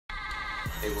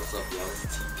Hey, what's up, y'all?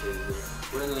 It's TK here.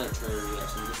 We're in another trailer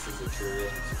reaction. This is a trailer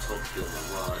reaction to Tokyo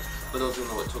Mirage. For those who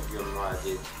don't know what Tokyo Mirage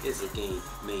is, it's a game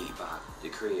made by the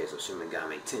creators of Shin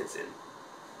Megami Tensei.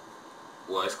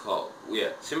 Well, it's called,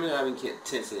 Shin Megami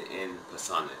Tensei and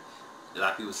Persona. A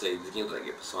lot of people say the game's like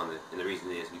a Persona, and the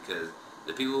reason is because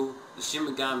the Shin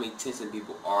Megami Tensei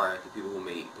people are the people who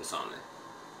made Persona,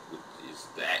 which is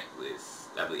the Atlas,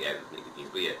 I believe Atlas made the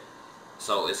games, but yeah.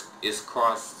 So it's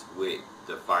crossed with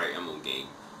the Fire Emblem game.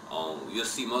 You'll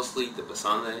see mostly the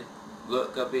Persona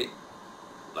look of it,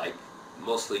 like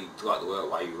mostly throughout the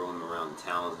world while you're roaming around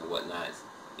towns and whatnot.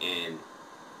 And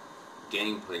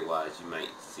gameplay wise, you might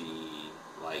see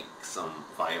like some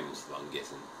Fire Emblem stuff, I'm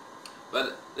guessing.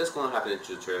 But let's go and hop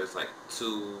into the trailer. It's like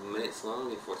 2 minutes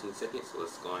long and 14 seconds, so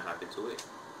let's go and hop into it.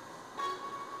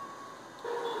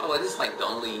 Oh, this is like the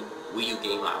only Wii U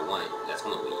game I want that's on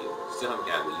the Wii U. Still haven't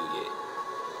got Wii U yet.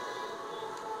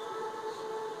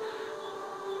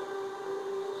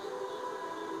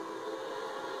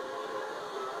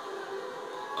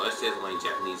 Oh, it says only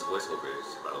Japanese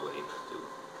voiceovers, by the way, too.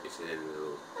 It's in the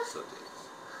little subjects.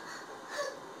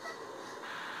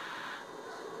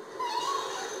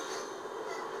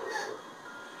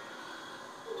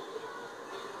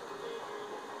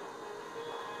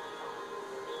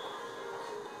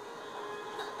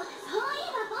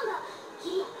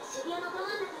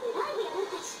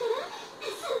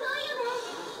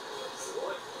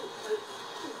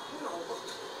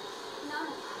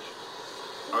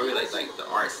 I really like the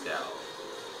art style.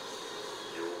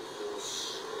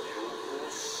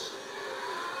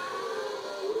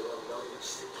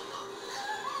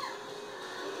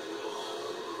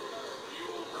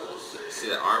 See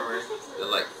the armor? They're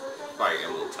like Fire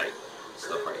Emblem type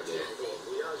stuff right there.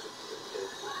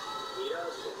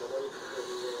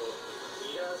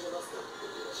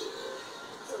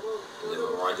 And the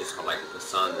Mirage is called like the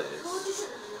Personas.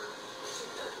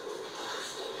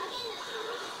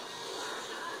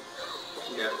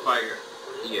 You got Fire,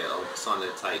 Persona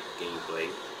type gameplay.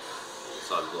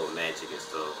 Saw the little magic and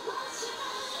stuff.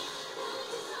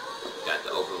 Got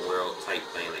the open world type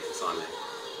thing like Persona.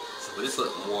 So, but this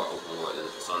looks more open world than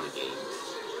the Persona games.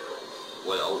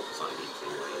 Well, the old Persona games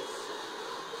anyway.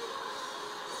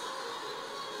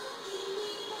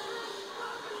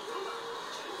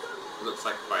 Looks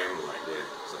like Fire Emblem right there.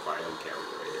 It's a Fire Emblem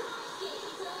character right there.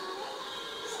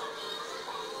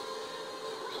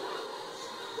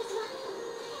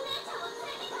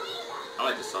 I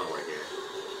like the song right here.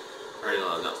 I heard it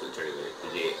on announcement trailer.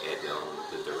 They did at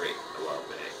the direct a while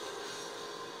back.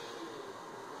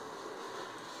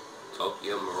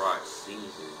 Tokyo Mirage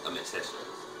Sessions.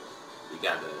 We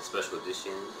got the special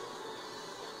edition.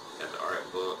 Got the art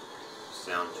book,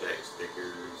 soundtrack,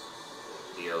 stickers,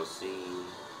 DLC,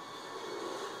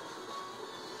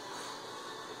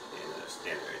 and a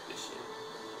standard edition.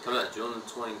 Coming out June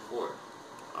 24th.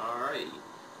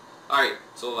 Alright,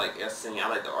 so like I was saying, I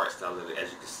like the art style of it.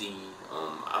 As you can see,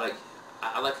 I like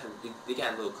how they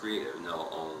got a little creative, know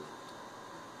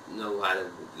how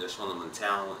they're showing them in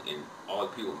town, and all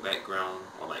the people in the background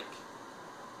are like,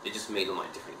 they just made them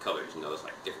like different colors, it's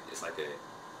like different, it's like a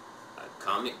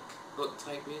comic book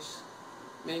type-ish,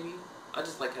 maybe. I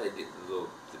just like how they did the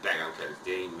background characters.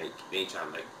 They ain't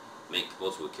trying to make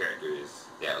multiple characters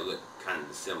that look kind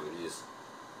of similar. They just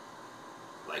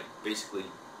like basically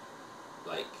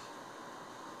like,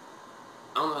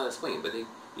 I don't know how to explain it, but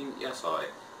y'all saw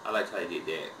it. I liked how they did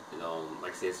that.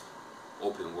 Like I said, it's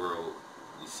open world.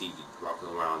 You see you walking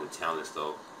around the town and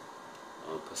stuff.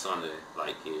 Persona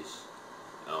like-ish.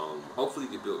 Hopefully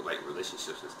you can build like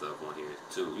relationships and stuff on here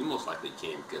too. You most likely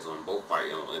can, because on both Fire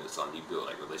Emblem and Persona you build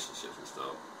like relationships and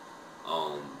stuff.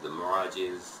 The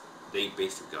Mirages, they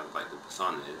basically are like the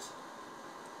Personas.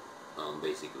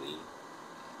 Basically,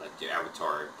 like your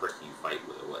avatar, person you fight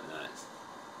with or whatnot.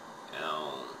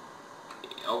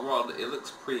 Overall, it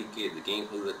looks pretty good. The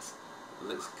gameplay looks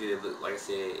good. Like I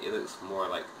said, it looks more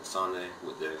like Persona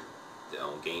with the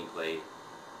gameplay.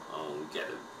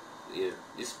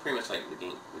 It's pretty much like the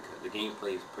game. The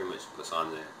gameplay is pretty much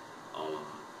Persona.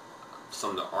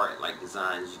 Some of the art, like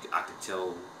designs, I could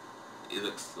tell it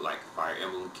looks like Fire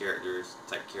Emblem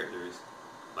type characters,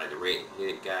 like the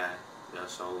red-headed guy that I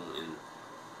showed, and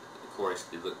of course,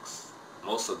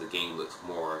 most of the game looks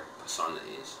more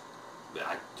Persona-ish. But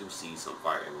I do see some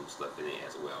Fire Emblem stuff in it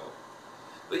as well.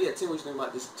 But yeah, tell me what you think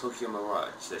about this Tokyo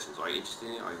Mirage Sessions. Are you interested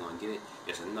in it? Are you going to get it?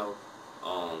 Yes or no?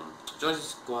 Join the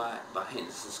squad by hitting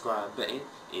the subscribe button,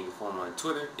 and you can follow me on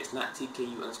Twitter. It's not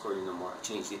TKU_you no more. I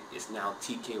changed it. It's now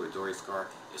TK with Dory Scar.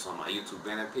 It's on my YouTube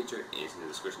banner picture, and it's in the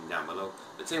description down below.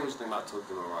 But tell me what you think about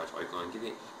Tokyo Mirage. Are you going to get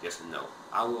it? Yes or no?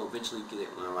 I will eventually get it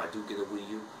whenever I do get a Wii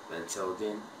U. But until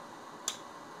then,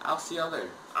 I'll see y'all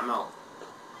later. I'm out.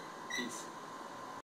 Peace.